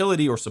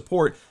 utility or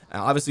support.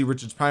 Obviously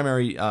Richard's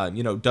primary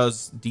you know,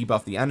 does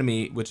debuff the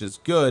enemy, which is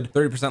good.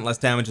 30% less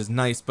damage is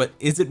nice, but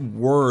is it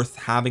worth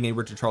having a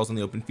Richard Charles in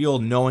the open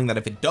field, knowing that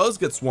if it does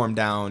get swarmed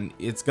down,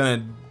 it's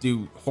gonna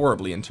do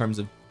horribly in terms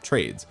of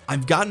trades?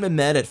 I've got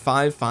Mehmed at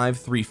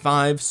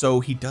 5535, so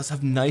he does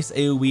have nice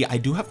AoE. I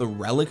do have the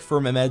relic for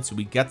Mehmed, so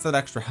he gets that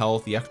extra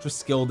health, the extra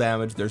skill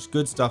damage. There's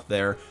good stuff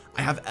there.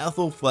 I have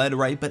Ethelfled,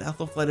 right, but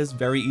Ethelfled is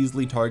very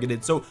easily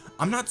targeted, so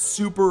I'm not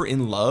super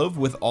in love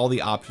with all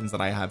the options that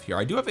I have here.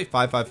 I do have a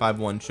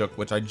 5551 Chook,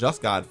 which I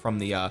just got from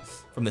the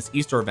from this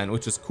Easter event,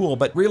 which is cool,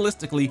 but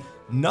realistically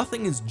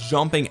nothing is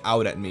jumping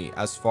out at me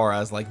as far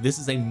as like this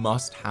is a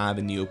must-have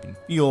in the open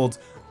field.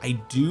 I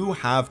do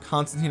have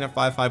Constantine at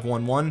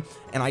 5511,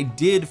 and I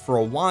did for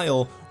a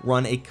while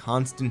run a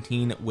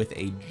Constantine with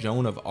a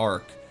Joan of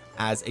Arc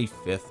as a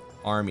 5th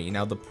army.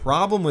 Now the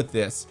problem with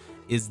this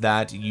is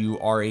that you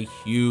are a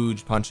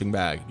huge punching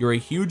bag. You're a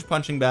huge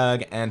punching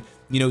bag, and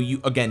you know,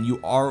 you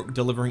are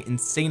delivering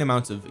insane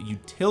amounts of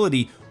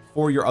utility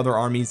for your other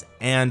armies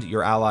and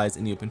your allies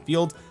in the open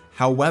field.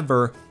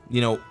 However,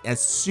 you know, as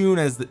soon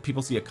as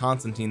people see a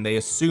Constantine, they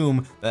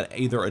assume that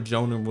either a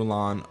Joan and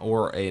Mulan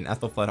or an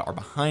Ethelfled are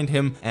behind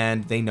him,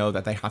 and they know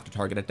that they have to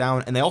target it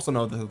down, and they also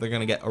know that they're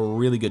going to get a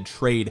really good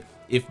trade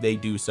if they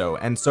do so.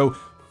 And so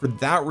for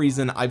that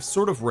reason, I've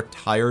sort of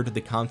retired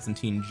the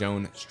Constantine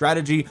Joan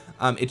strategy.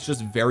 It's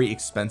just very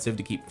expensive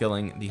to keep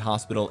filling the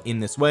hospital in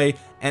this way,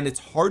 and it's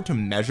hard to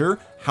measure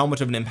how much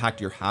of an impact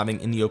you're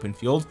having in the open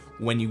field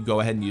when you go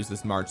ahead and use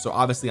this march. So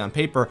obviously on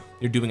paper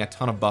you're doing a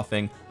ton of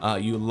buffing.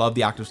 You love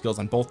the active skills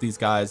on both these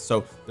guys,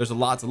 so there's a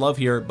lot to love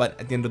here, but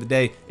at the end of the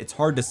day it's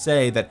hard to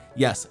say that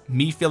yes,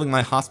 me filling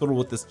my hospital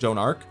with this Joan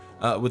Arc,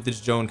 with this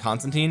Joan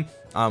Constantine,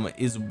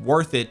 is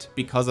worth it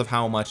because of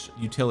how much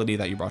utility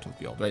that you brought to the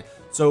field, right?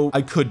 So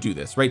I could do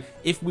this, right?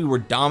 If we were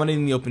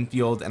dominating the open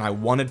field and I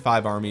wanted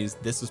 5 armies,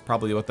 this is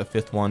probably what the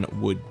 5th one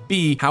would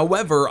be.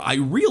 However, I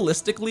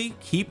realistically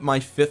keep my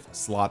 5th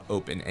slot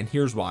open, and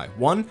here's why.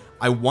 One,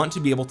 I want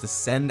to be able to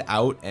send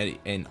out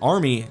an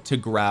army to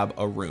grab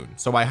a rune.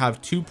 So I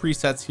have 2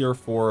 presets here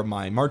for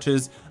my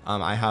marches.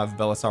 I have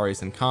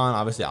Belisarius and Khan.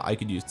 Obviously I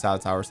could use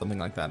Cao Cao or something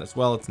like that as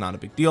well. It's not a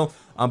big deal,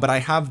 but I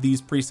have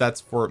these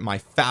presets for my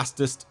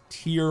fastest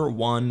tier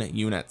 1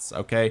 units.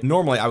 Okay,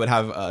 normally I would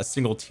have a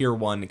single tier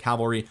 1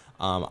 cavalry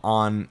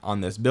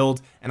on this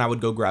build, and I would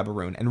go grab a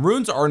rune, and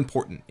runes are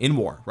important in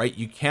war, right?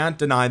 You can't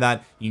deny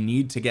that. You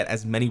need to get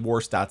as many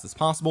war stats as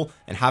possible,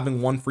 and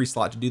having 1 free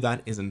slot to do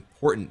that is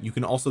important. You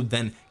can also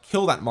then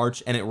kill that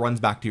march and it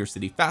runs back to your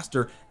city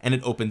faster, and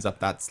it opens up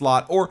that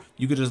slot, or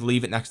you could just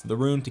leave it next to the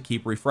rune to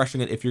keep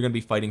refreshing it if you're going to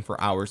be fighting for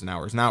hours and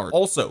hours and hours.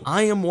 Also,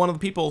 I am one of the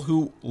people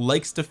who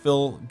likes to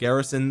fill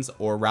garrisons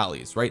or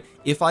rallies, right?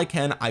 If I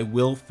can, I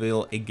will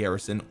fill a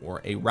garrison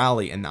or a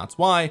rally, and that's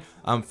why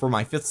for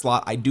my 5th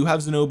slot I do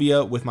have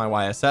Zenobia with my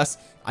YSS.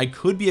 I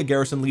could be a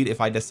garrison lead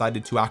if I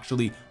decided to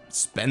actually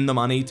spend the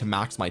money to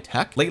max my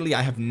tech. Lately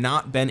I have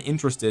not been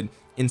interested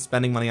in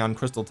spending money on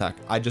crystal tech.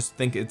 I just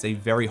think it's a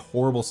very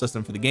horrible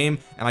system for the game,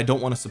 and I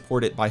don't want to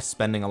support it by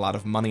spending a lot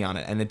of money on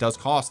it, and it does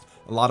cost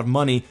a lot of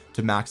money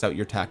to max out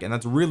your tech, and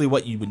that's really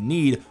what you would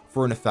need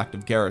for an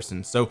effective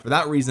garrison. So for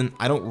that reason,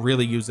 I don't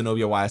really use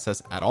Zenobia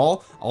YSS at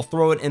all. I'll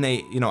throw it in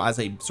a, you know, as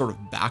a sort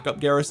of backup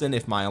garrison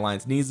if my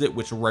alliance needs it,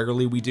 which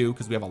rarely we do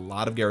because we have a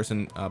lot of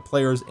garrison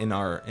players in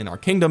our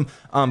kingdom,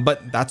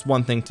 but that's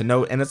one thing to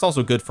note, and it's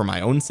also good for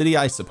my own city,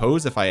 I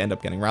suppose, if I end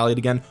up getting rallied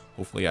again.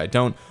 Hopefully I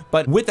don't.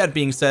 But with that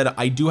being said,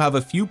 I do have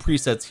a few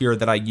presets here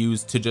that I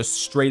use to just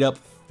straight up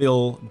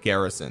fill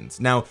garrisons.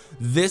 Now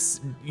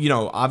this, you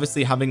know,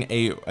 obviously having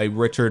a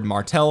Richard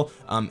Martel,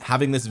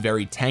 having this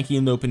very tanky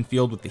in the open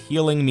field with the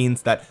healing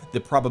means that the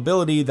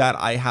probability that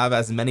I have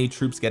as many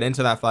troops get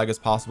into that flag as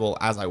possible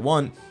as I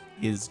want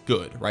is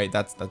good, right?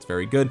 That's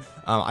very good.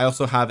 I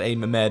also have a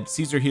Mehmed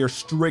Caesar here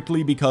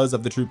strictly because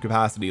of the troop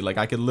capacity. Like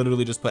I could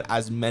literally just put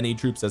as many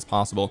troops as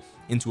possible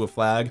into a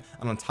flag,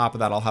 and on top of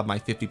that I'll have my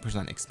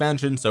 50%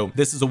 expansion. So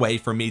this is a way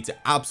for me to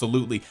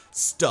absolutely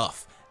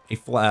stuff a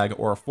flag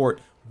or a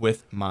fort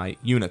with my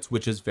units,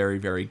 which is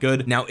very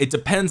good. Now it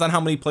depends on how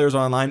many players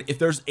are online. If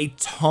there's a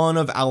ton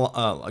of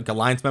like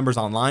alliance members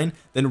online,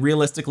 then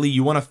realistically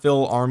you want to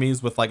fill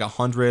armies with like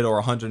 100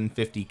 or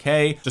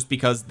 150k, just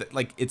because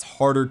like it's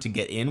harder to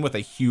get in with a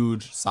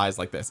huge size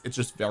like this. It's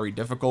just very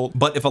difficult.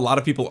 But if a lot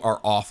of people are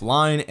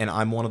offline and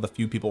I'm one of the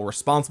few people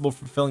responsible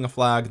for filling a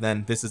flag,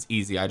 then this is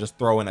easy. I just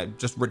throw in a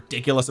just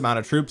ridiculous amount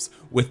of troops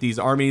with these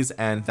armies,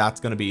 and that's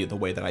going to be the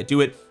way that I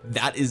do it.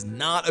 That is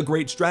not a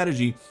great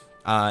strategy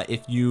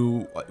if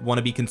you want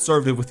to be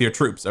conservative with your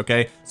troops.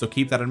 Okay, so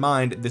keep that in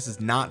mind. This is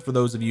not for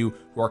those of you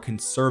who are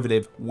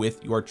conservative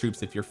with your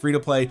troops. If you're free to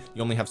play,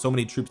 you only have so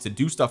many troops to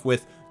do stuff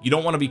with, you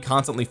don't want to be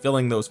constantly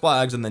filling those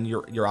flags and then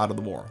you're out of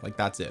the war. Like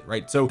that's it,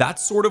 right? So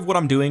that's sort of what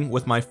I'm doing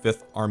with my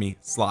 5th army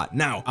slot.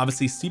 Now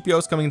obviously CPO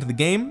is coming into the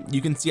game.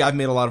 You can see I've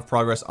made a lot of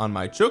progress on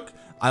my Chook.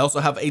 I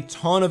also have a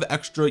ton of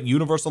extra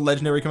universal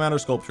legendary commander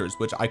sculptures,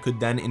 which I could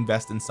then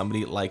invest in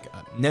somebody like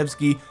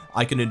Nevsky.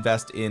 I can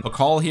invest in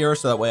Pakal here,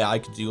 so that way I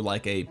could do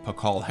like a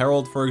Pakal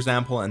Herald, for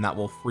example, and that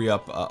will free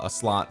up a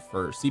slot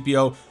for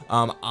CPO.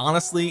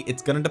 Honestly,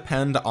 it's going to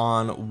depend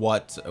on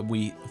what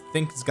we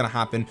think is going to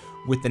happen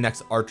with the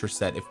next archer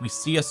set. If we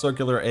see a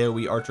circular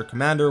AoE archer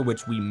commander,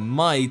 which we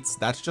might,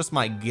 that's just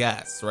my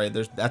guess, right?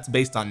 That's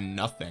based on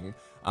nothing.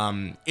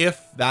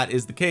 If that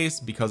is the case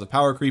because of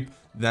power creep,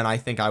 then I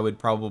think I would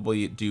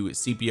probably do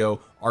CPO,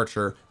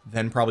 Archer,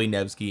 then probably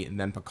Nevsky, and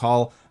then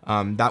Pakal.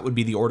 That would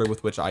be the order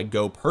with which I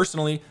go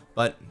personally,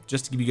 but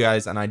just to give you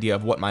guys an idea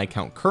of what my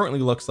account currently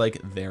looks like,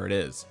 there it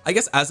is. I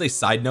guess as a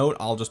side note,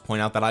 I'll just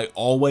point out that I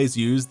always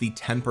use the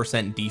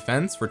 10%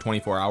 defense for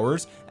 24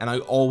 hours, and I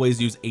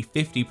always use a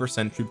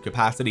 50% troop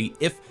capacity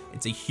if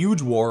it's a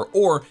huge war,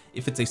 or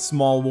if it's a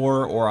small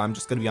war, or I'm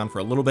just going to be on for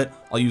a little bit,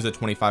 I'll use a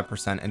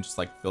 25% and just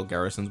like fill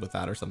garrisons with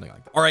that or something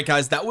like that. All right,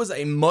 guys, that was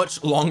a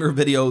much longer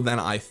video than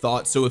I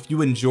thought. So if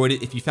you enjoyed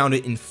it, if you found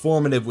it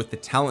informative with the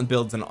talent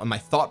builds and my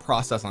thought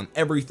process on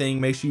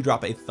everything, make sure you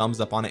drop a thumbs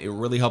up on it. It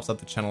really helps out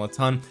the channel a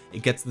ton.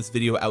 It gets this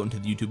video out into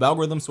the YouTube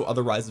algorithm so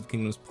other Rise of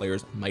Kingdoms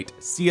players might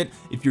see it.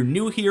 If you're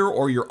new here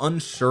or you're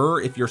unsure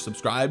if you're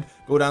subscribed,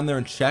 go down there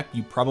and check.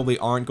 You probably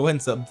aren't. Go ahead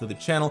and sub to the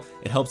channel.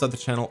 It helps out the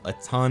channel a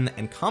ton,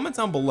 and comment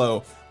down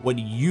below what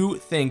you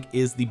think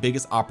is the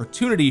biggest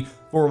opportunity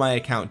for my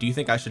account. Do you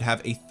think I should have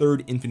a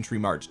 3rd infantry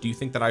march? Do you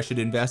think that I should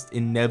invest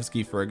in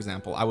Nevsky, for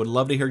example? I would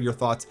love to hear your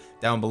thoughts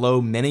down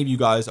below. Many of you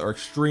guys are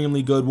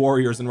extremely good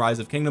warriors in Rise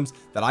of Kingdoms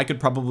that I could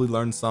probably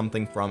learn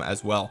something from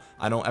as well.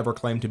 I don't ever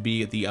claim to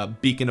be the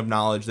beacon of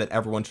knowledge that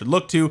everyone should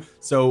look to,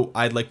 so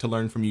I'd like to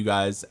learn from you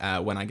guys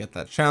when I get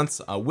that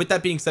chance. With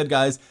that being said,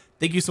 guys,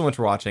 thank you so much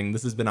for watching.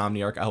 This has been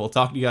Omniarch. I will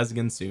talk to you guys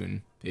again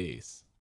soon. Peace.